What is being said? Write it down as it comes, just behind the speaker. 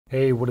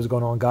Hey, what is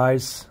going on,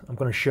 guys? I'm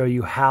going to show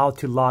you how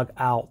to log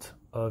out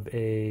of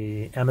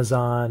a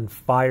Amazon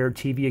Fire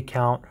TV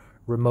account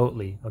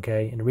remotely,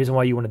 okay? And the reason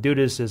why you want to do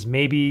this is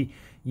maybe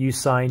you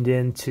signed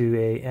into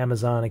a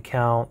Amazon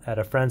account at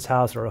a friend's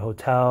house or a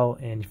hotel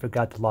and you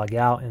forgot to log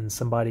out and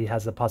somebody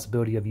has the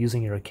possibility of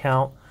using your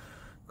account.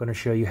 I'm going to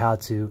show you how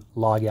to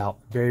log out.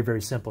 Very,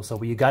 very simple. So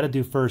what you got to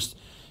do first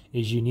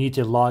is you need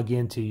to log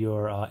into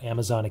your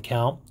Amazon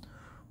account.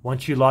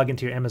 Once you log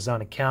into your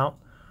Amazon account,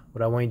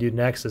 what I want you to do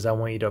next is I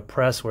want you to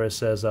press where it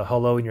says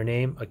hello in your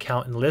name,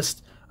 account and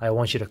list. I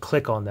want you to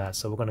click on that.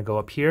 So we're going to go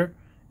up here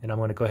and I'm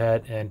going to go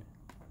ahead and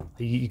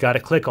you got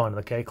to click on it,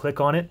 okay? Click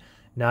on it.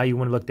 Now you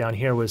want to look down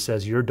here where it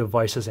says your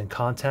devices and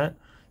content.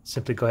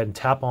 Simply go ahead and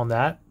tap on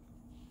that.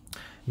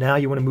 Now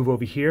you want to move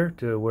over here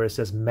to where it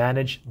says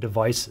manage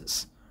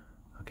devices.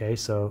 Okay,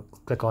 so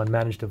click on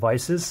manage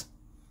devices.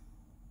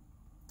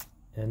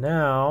 And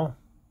now,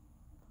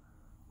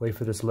 wait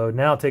for this to load.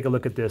 Now take a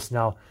look at this.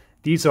 Now,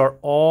 these are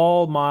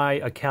all my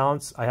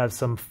accounts. I have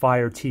some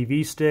Fire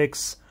TV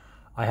sticks.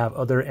 I have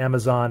other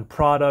Amazon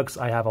products.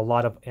 I have a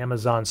lot of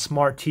Amazon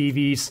smart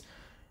TVs.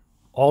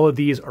 All of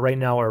these right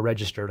now are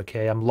registered,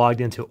 okay? I'm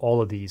logged into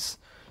all of these.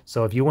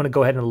 So if you want to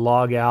go ahead and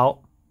log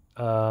out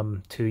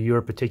to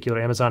your particular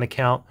Amazon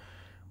account,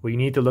 what you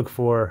need to look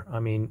for,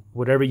 I mean,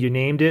 whatever you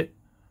named it,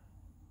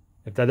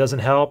 if that doesn't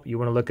help, you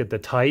want to look at the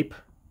type.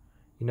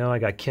 You know, I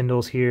got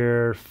Kindles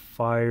here,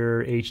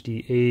 Fire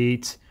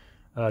HD8,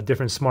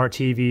 different smart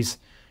TVs.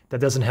 That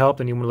doesn't help,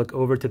 then you want to look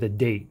over to the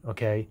date,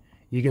 okay?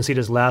 You can see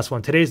this last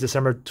one. Today's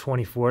December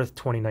 24th,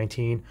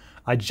 2019.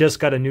 I just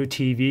got a new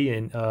TV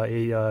and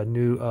a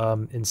new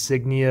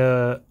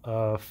Insignia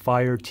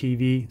Fire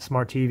TV,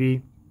 smart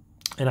TV.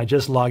 And I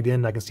just logged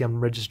in. I can see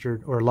I'm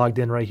registered or logged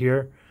in right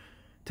here.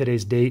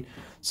 Today's date.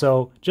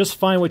 So just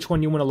find which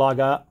one you want to log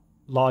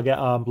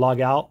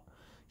out.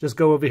 Just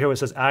go over here where it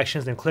says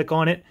actions and click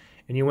on it.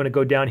 And you want to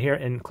go down here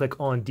and click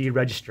on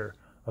deregister.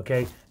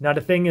 Okay. Now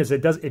the thing is,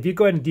 if you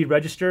go ahead and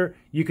deregister,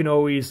 you can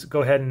always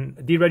go ahead and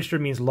deregister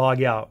means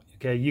log out.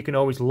 Okay. You can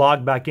always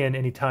log back in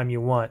anytime you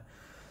want.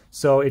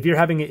 So if you're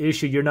having an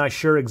issue, you're not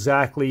sure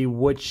exactly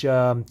which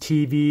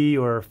TV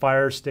or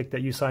Fire Stick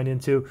that you signed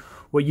into,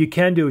 what you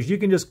can do is you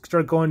can just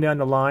start going down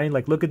the line,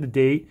 like look at the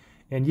date,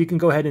 and you can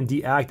go ahead and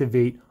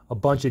deactivate a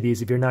bunch of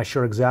these if you're not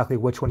sure exactly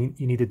which one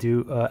you need to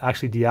do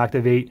actually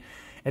deactivate.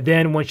 And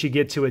then once you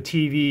get to a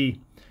TV,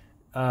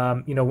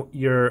 you know,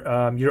 your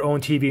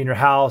own TV in your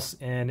house,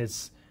 and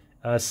it's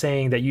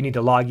saying that you need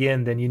to log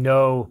in, then you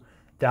know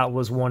that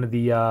was one of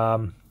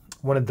the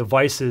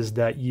devices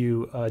that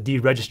you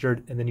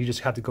deregistered, and then you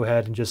just have to go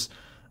ahead and just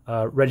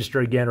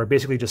register again, or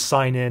basically just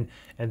sign in,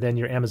 and then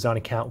your Amazon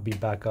account will be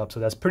back up. So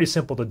that's pretty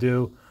simple to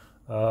do.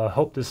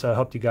 Hope this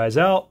helped you guys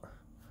out.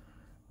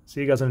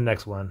 See you guys in the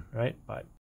next one. All right, bye.